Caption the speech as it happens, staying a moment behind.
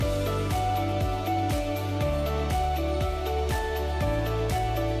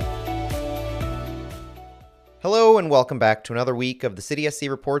and welcome back to another week of the City SC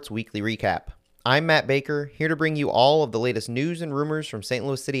Reports Weekly Recap. I'm Matt Baker, here to bring you all of the latest news and rumors from St.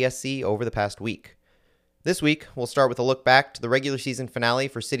 Louis City SC over the past week. This week, we'll start with a look back to the regular season finale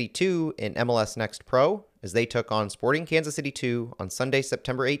for City 2 in MLS Next Pro, as they took on Sporting Kansas City 2 on Sunday,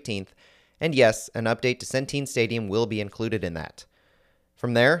 September 18th, and yes, an update to Centene Stadium will be included in that.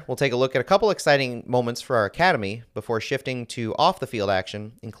 From there, we'll take a look at a couple exciting moments for our academy before shifting to off-the-field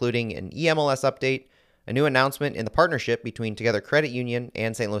action, including an EMLS update, a new announcement in the partnership between Together Credit Union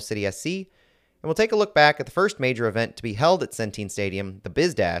and St. Louis City SC, and we'll take a look back at the first major event to be held at Centene Stadium, the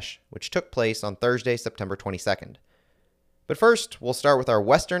Biz Dash, which took place on Thursday, September 22nd. But first, we'll start with our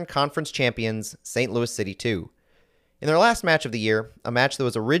Western Conference champions, St. Louis City 2. In their last match of the year, a match that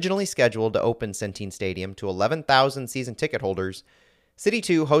was originally scheduled to open Centene Stadium to 11,000 season ticket holders, City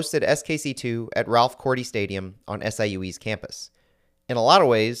 2 hosted SKC2 at Ralph Cordy Stadium on SIUE's campus. In a lot of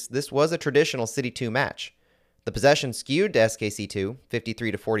ways, this was a traditional City 2 match. The possession skewed to SKC2,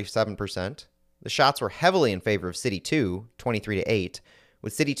 53 to 47%. The shots were heavily in favor of City 2, 23 to 8,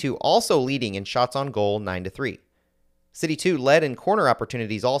 with City 2 also leading in shots on goal 9 to 3. City 2 led in corner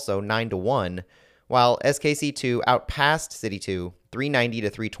opportunities also 9 to 1, while SKC2 outpassed City 2, 390 to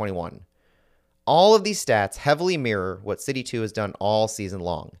 321. All of these stats heavily mirror what City 2 has done all season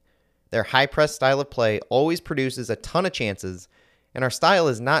long. Their high-press style of play always produces a ton of chances, and our style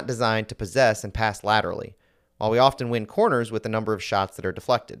is not designed to possess and pass laterally, while we often win corners with the number of shots that are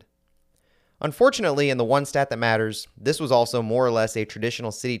deflected. Unfortunately, in the one stat that matters, this was also more or less a traditional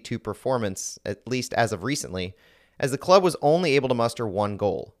City 2 performance, at least as of recently, as the club was only able to muster one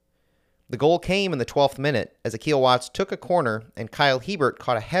goal. The goal came in the 12th minute as Akil Watts took a corner and Kyle Hebert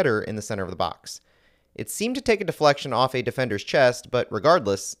caught a header in the center of the box. It seemed to take a deflection off a defender's chest, but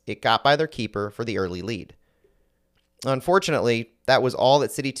regardless, it got by their keeper for the early lead. Unfortunately, that was all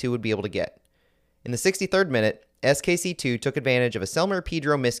that City 2 would be able to get. In the 63rd minute, SKC2 took advantage of a Selmer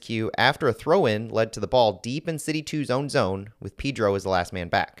Pedro miscue after a throw-in led to the ball deep in City 2's own zone, with Pedro as the last man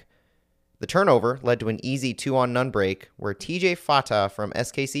back. The turnover led to an easy 2-on-none break, where TJ Fata from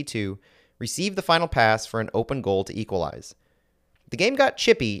SKC2 received the final pass for an open goal to equalize. The game got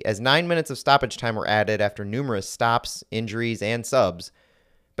chippy as 9 minutes of stoppage time were added after numerous stops, injuries, and subs,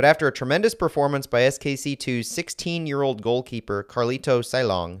 but after a tremendous performance by SKC2's 16-year-old goalkeeper Carlito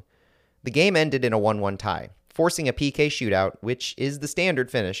Sailong, the game ended in a 1-1 tie, forcing a PK shootout, which is the standard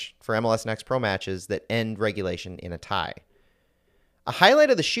finish for MLS Next Pro matches that end regulation in a tie. A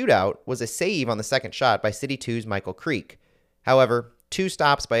highlight of the shootout was a save on the second shot by City 2's Michael Creek. However, two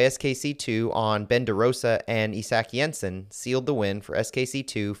stops by SKC2 on Ben DeRosa and Isak Jensen sealed the win for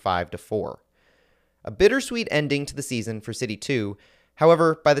SKC2 5-4. A bittersweet ending to the season for City 2.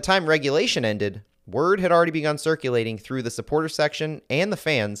 However, by the time regulation ended, word had already begun circulating through the supporter section and the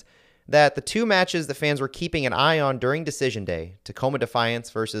fans that the two matches that fans were keeping an eye on during Decision Day, Tacoma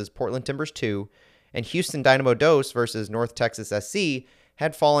Defiance versus Portland Timbers 2 and Houston Dynamo Dos versus North Texas SC,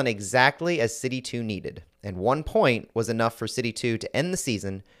 had fallen exactly as City 2 needed, and 1 point was enough for City 2 to end the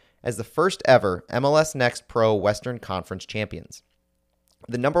season as the first ever MLS Next Pro Western Conference champions.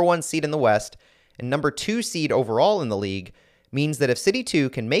 The number 1 seed in the West and number 2 seed overall in the league means that if City 2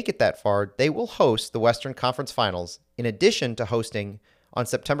 can make it that far, they will host the Western Conference Finals, in addition to hosting on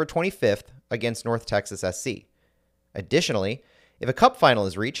September 25th against North Texas SC. Additionally, if a cup final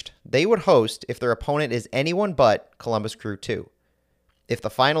is reached, they would host if their opponent is anyone but Columbus Crew 2. If the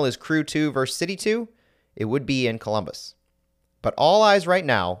final is Crew 2 versus City 2, it would be in Columbus. But all eyes right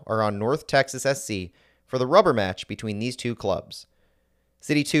now are on North Texas SC for the rubber match between these two clubs.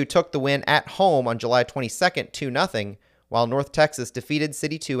 City 2 took the win at home on July 22nd 2-0, while North Texas defeated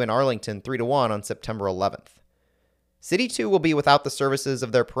City 2 in Arlington 3-1 on September 11th. City 2 will be without the services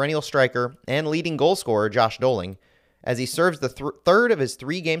of their perennial striker and leading goal scorer Josh Doling, as he serves the third of his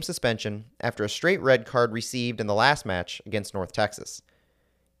 3-game suspension after a straight red card received in the last match against North Texas.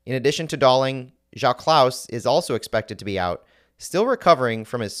 In addition to Doling, Jacques Klaus is also expected to be out, still recovering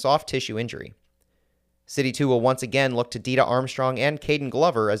from his soft tissue injury. City 2 will once again look to Dita Armstrong and Caden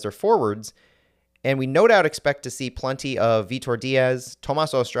Glover as their forwards, and we no doubt expect to see plenty of Vitor Diaz,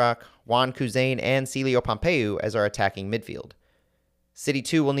 Tomas Ostrak, Juan Kuzain, and Celio Pompeu as our attacking midfield. City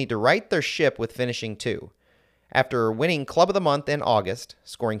 2 will need to right their ship with finishing 2. After winning Club of the Month in August,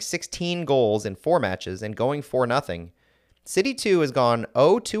 scoring 16 goals in 4 matches, and going 4-0, City 2 has gone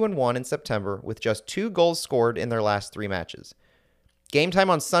 0-2-1 in September with just 2 goals scored in their last 3 matches. Game time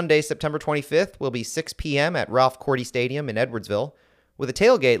on Sunday, September 25th will be 6 p.m. at Ralph Cordy Stadium in Edwardsville, with a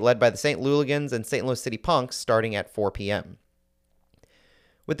tailgate led by the St. Louligans and St. Louis City Punks starting at 4 p.m.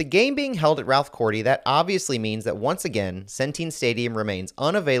 With the game being held at Ralph Cordy, that obviously means that once again, Centene Stadium remains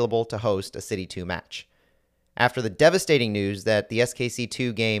unavailable to host a City 2 match. After the devastating news that the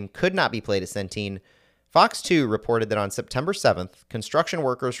SKC2 game could not be played at Centene, Fox 2 reported that on September 7th, construction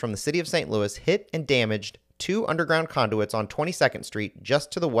workers from the city of St. Louis hit and damaged 2 underground conduits on 22nd Street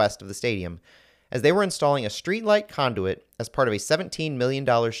just to the west of the stadium, as they were installing a streetlight conduit as part of a $17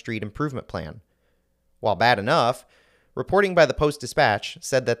 million street improvement plan. While bad enough, reporting by the Post-Dispatch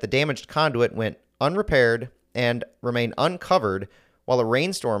said that the damaged conduit went unrepaired and remained uncovered while a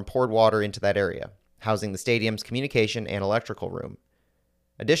rainstorm poured water into that area, housing the stadium's communication and electrical room.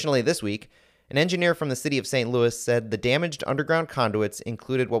 Additionally, this week, an engineer from the city of St. Louis said the damaged underground conduits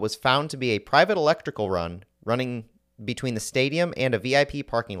included what was found to be a private electrical run running between the stadium and a VIP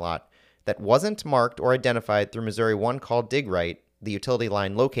parking lot that wasn't marked or identified through Missouri One Call Dig Right, the utility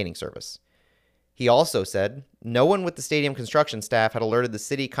line locating service. He also said no one with the stadium construction staff had alerted the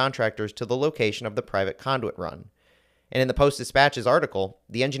city contractors to the location of the private conduit run. And in the Post-Dispatch's article,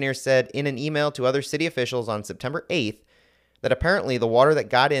 the engineer said in an email to other city officials on September 8th that apparently the water that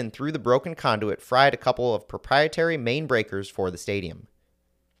got in through the broken conduit fried a couple of proprietary main breakers for the stadium.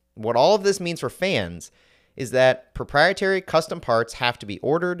 What all of this means for fans is that proprietary custom parts have to be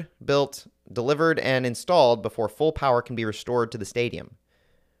ordered, built, delivered, and installed before full power can be restored to the stadium.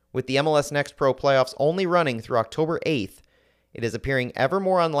 With the MLS Next Pro playoffs only running through October 8th, it is appearing ever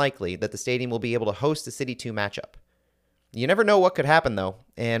more unlikely that the stadium will be able to host a City 2 matchup. You never know what could happen, though,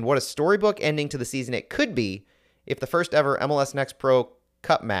 and what a storybook ending to the season it could be if the first ever MLS Next Pro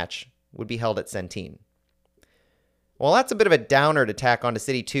Cup match would be held at Centene. While that's a bit of a downer to tack onto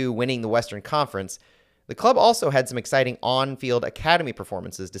City 2 winning the Western Conference, the club also had some exciting on-field academy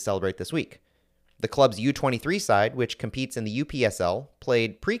performances to celebrate this week. The club's U23 side, which competes in the UPSL,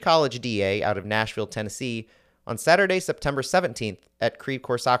 played pre-college DA out of Nashville, Tennessee on Saturday, September 17th at Creve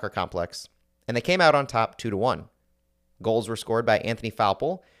Coeur Soccer Complex, and they came out on top 2-1. Goals were scored by Anthony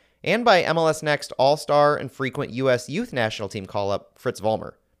Faupel and by MLS Next All-Star and frequent U.S. Youth National Team call-up Fritz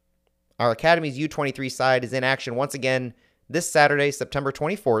Vollmer. Our Academy's U23 side is in action once again this Saturday, September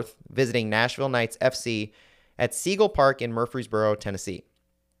 24th, visiting Nashville Knights FC at Siegel Park in Murfreesboro, Tennessee.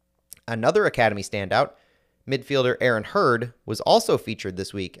 Another Academy standout, midfielder Aaron Hurd, was also featured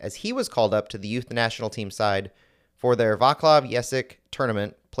this week as he was called up to the youth national team side for their Václav Jesek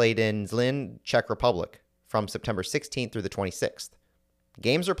tournament played in Zlín, Czech Republic from September 16th through the 26th.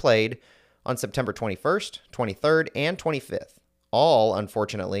 Games are played on September 21st, 23rd, and 25th, all,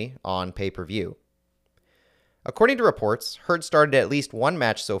 unfortunately, on pay-per-view. According to reports, Hurd started at least one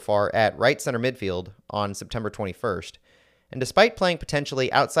match so far at right center midfield on September 21st, and despite playing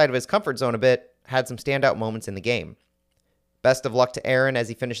potentially outside of his comfort zone a bit, had some standout moments in the game. Best of luck to Aaron as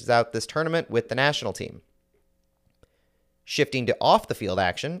he finishes out this tournament with the national team. Shifting to off-the-field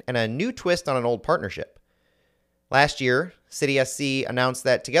action and a new twist on an old partnership. Last year, City SC announced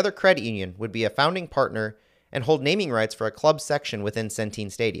that Together Credit Union would be a founding partner and hold naming rights for a club section within Centene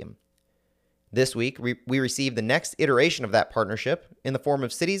Stadium. This week, we received the next iteration of that partnership in the form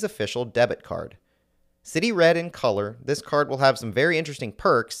of City's official debit card. City red in color, this card will have some very interesting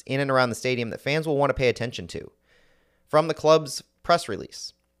perks in and around the stadium that fans will want to pay attention to. From the club's press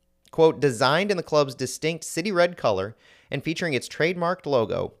release, quote, designed in the club's distinct City red color and featuring its trademarked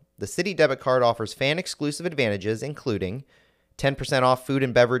logo, the City debit card offers fan-exclusive advantages including 10% off food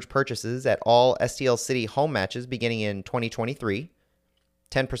and beverage purchases at all STL City home matches beginning in 2023,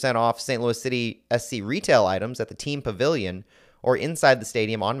 10% off St. Louis City SC retail items at the team pavilion or inside the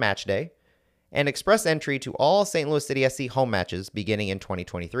stadium on match day, and express entry to all St. Louis City SC home matches beginning in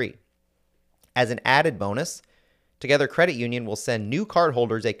 2023. As an added bonus, Together Credit Union will send new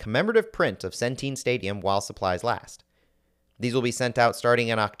cardholders a commemorative print of Centene Stadium while supplies last. These will be sent out starting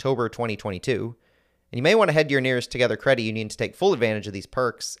in October 2022, and you may want to head to your nearest Together Credit Union to take full advantage of these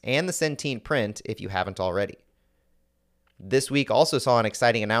perks and the Centene print if you haven't already. This week also saw an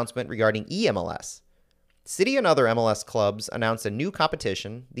exciting announcement regarding eMLS. City and other MLS clubs announced a new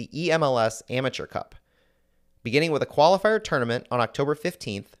competition, the eMLS Amateur Cup. Beginning with a qualifier tournament on October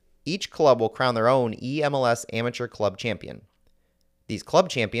 15th, each club will crown their own eMLS Amateur Club Champion. These club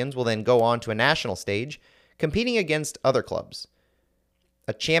champions will then go on to a national stage, competing against other clubs.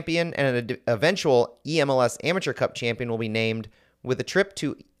 A champion and an eventual eMLS Amateur Cup champion will be named, with a trip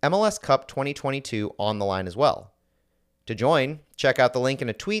to MLS Cup 2022 on the line as well. To join, check out the link in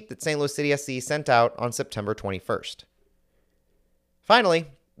a tweet that St. Louis City SC sent out on September 21st. Finally,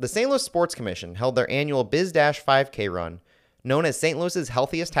 the St. Louis Sports Commission held their annual Biz Dash 5K run, known as St. Louis's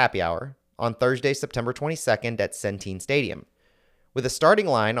Healthiest Happy Hour, on Thursday, September 22nd at Centene Stadium, with a starting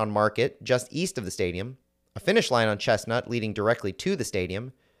line on Market just east of the stadium, a finish line on Chestnut leading directly to the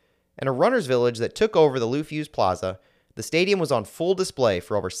stadium, and a runner's village that took over the Lou Fuse Plaza the stadium was on full display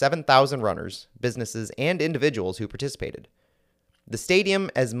for over 7,000 runners, businesses, and individuals who participated. The stadium,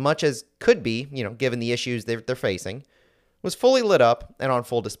 as much as could be, given the issues they're facing, was fully lit up and on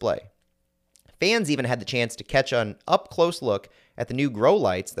full display. Fans even had the chance to catch an up-close look at the new grow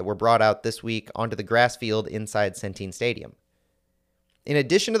lights that were brought out this week onto the grass field inside Centene Stadium. In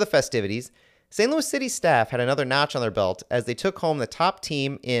addition to the festivities, St. Louis City staff had another notch on their belt as they took home the top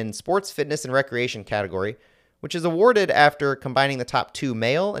team in sports, fitness, and recreation category, which is awarded after combining the top 2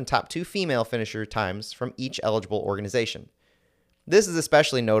 male and top 2 female finisher times from each eligible organization. This is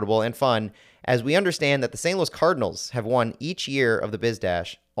especially notable and fun as we understand that the St. Louis Cardinals have won each year of the Biz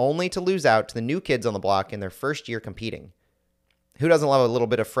Dash, only to lose out to the new kids on the block in their first year competing. Who doesn't love a little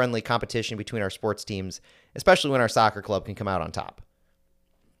bit of friendly competition between our sports teams, especially when our soccer club can come out on top?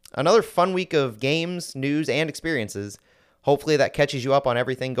 Another fun week of games, news, and experiences. Hopefully that catches you up on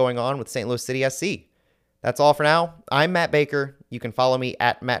everything going on with St. Louis City SC. That's all for now. I'm Matt Baker. You can follow me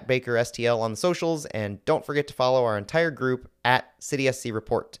at Matt Baker STL on the socials, and don't forget to follow our entire group at City SC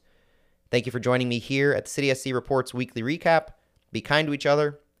Report. Thank you for joining me here at the City SC Report's weekly recap. Be kind to each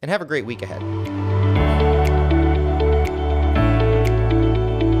other, and have a great week ahead.